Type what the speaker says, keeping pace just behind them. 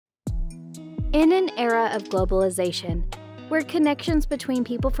In an era of globalization, where connections between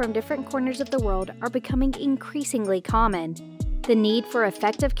people from different corners of the world are becoming increasingly common, the need for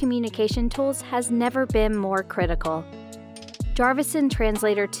effective communication tools has never been more critical. Jarvisen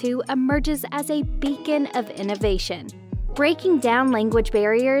Translator 2 emerges as a beacon of innovation, breaking down language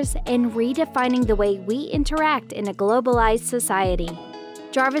barriers and redefining the way we interact in a globalized society.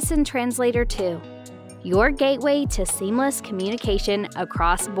 Jarvisen Translator 2, your gateway to seamless communication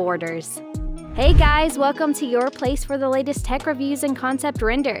across borders. Hey guys, welcome to your place for the latest tech reviews and concept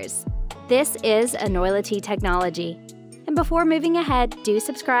renders. This is Enoylity Technology. And before moving ahead, do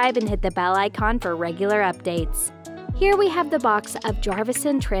subscribe and hit the bell icon for regular updates. Here we have the box of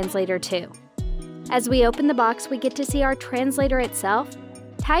Jarvisen Translator 2. As we open the box, we get to see our translator itself,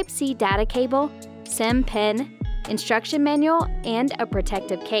 Type-C data cable, SIM pin, instruction manual, and a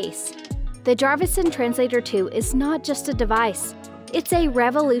protective case. The Jarvisen Translator 2 is not just a device. It's a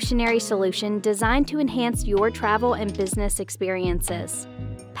revolutionary solution designed to enhance your travel and business experiences.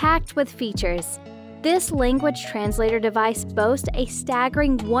 Packed with features, this language translator device boasts a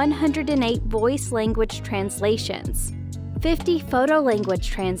staggering 108 voice language translations, 50 photo language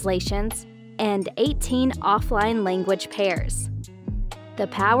translations, and 18 offline language pairs. The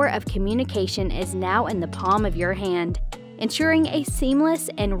power of communication is now in the palm of your hand, ensuring a seamless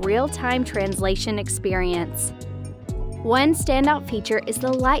and real-time translation experience. One standout feature is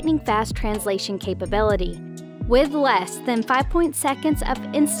the lightning-fast translation capability, with less than 5 seconds of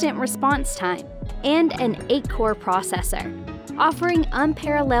instant response time and an 8-core processor, offering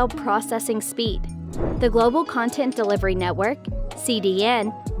unparalleled processing speed. The Global Content Delivery Network,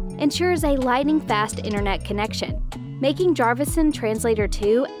 CDN, ensures a lightning-fast internet connection, making Jarvisen Translator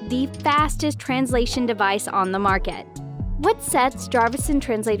 2 the fastest translation device on the market. What sets Jarvisen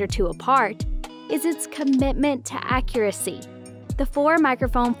Translator 2 apart is its commitment to accuracy. The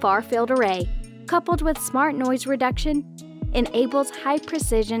 4-microphone far-field array, coupled with smart noise reduction, enables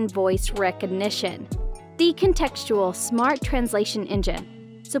high-precision voice recognition. The contextual smart translation engine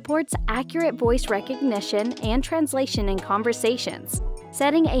supports accurate voice recognition and translation in conversations,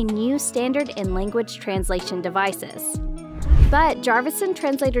 setting a new standard in language translation devices. But Jarvisen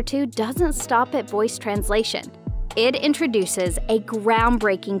Translator 2 doesn't stop at voice translation. It introduces a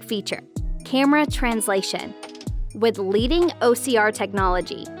groundbreaking feature, camera translation. With leading OCR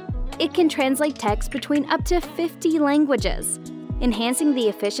technology, it can translate text between up to 50 languages, enhancing the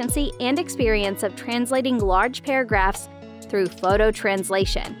efficiency and experience of translating large paragraphs through photo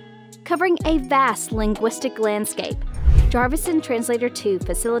translation. Covering a vast linguistic landscape, Jarvisen Translator 2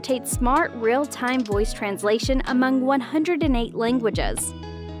 facilitates smart real-time voice translation among 108 languages,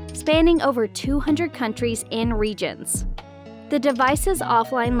 spanning over 200 countries and regions. The device's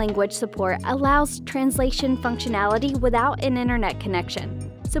offline language support allows translation functionality without an internet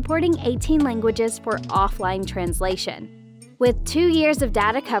connection, supporting 18 languages for offline translation. With 2 years of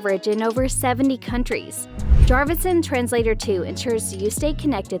data coverage in over 70 countries, Jarvisen Translator 2 ensures you stay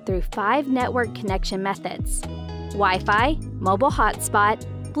connected through 5 network connection methods: Wi-Fi, mobile hotspot,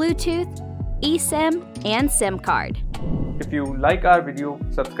 Bluetooth, eSIM, and SIM card. If you like our video,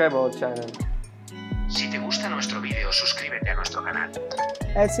 subscribe our channel. Si te gusta nuestro video, suscríbete a nuestro canal.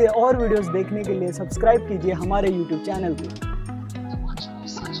 ऐसे और videos देखने के लिए subscribe कीजिए हमारे YouTube channel को।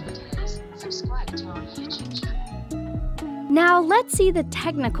 Now let's see the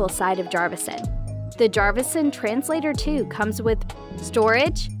technical side of Jarvisen. The Jarvisen Translator 2 comes with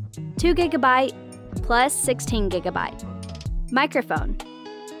storage, 2 GB plus 16 GB, microphone,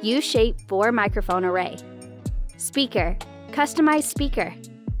 U-shaped 4-microphone array, speaker, customized speaker,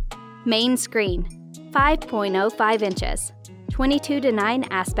 main screen, 5.05 inches, 22:9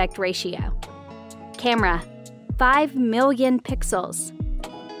 aspect ratio, camera, 5 million pixels,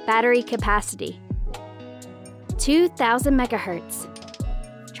 battery capacity, 2000 megahertz,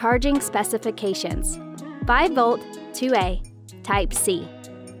 charging specifications, 5-volt 2A, Type-C,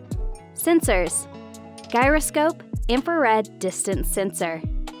 sensors, gyroscope, infrared distance sensor,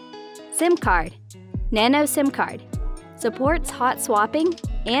 SIM card, nano SIM card, supports hot swapping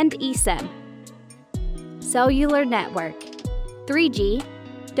and eSIM, cellular network, 3G,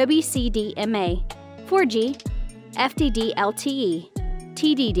 WCDMA, 4G, FDD LTE,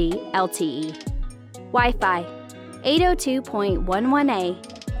 TDD LTE, Wi-Fi,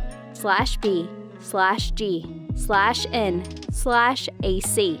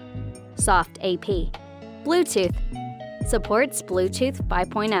 802.11a/b/g/n/ac, soft AP, Bluetooth, supports Bluetooth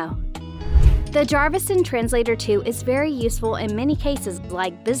 5.0. The Jarvisen Translator 2 is very useful in many cases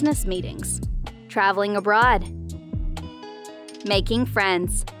like business meetings, traveling abroad, making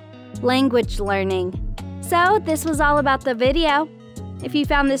friends, language learning. So this was all about the video. If you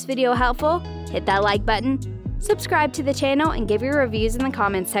found this video helpful, hit that like button, subscribe to the channel, and give your reviews in the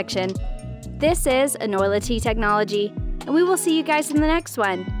comments section. This is Enoylity Technology, and we will see you guys in the next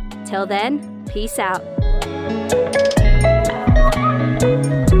one. Till then, peace out.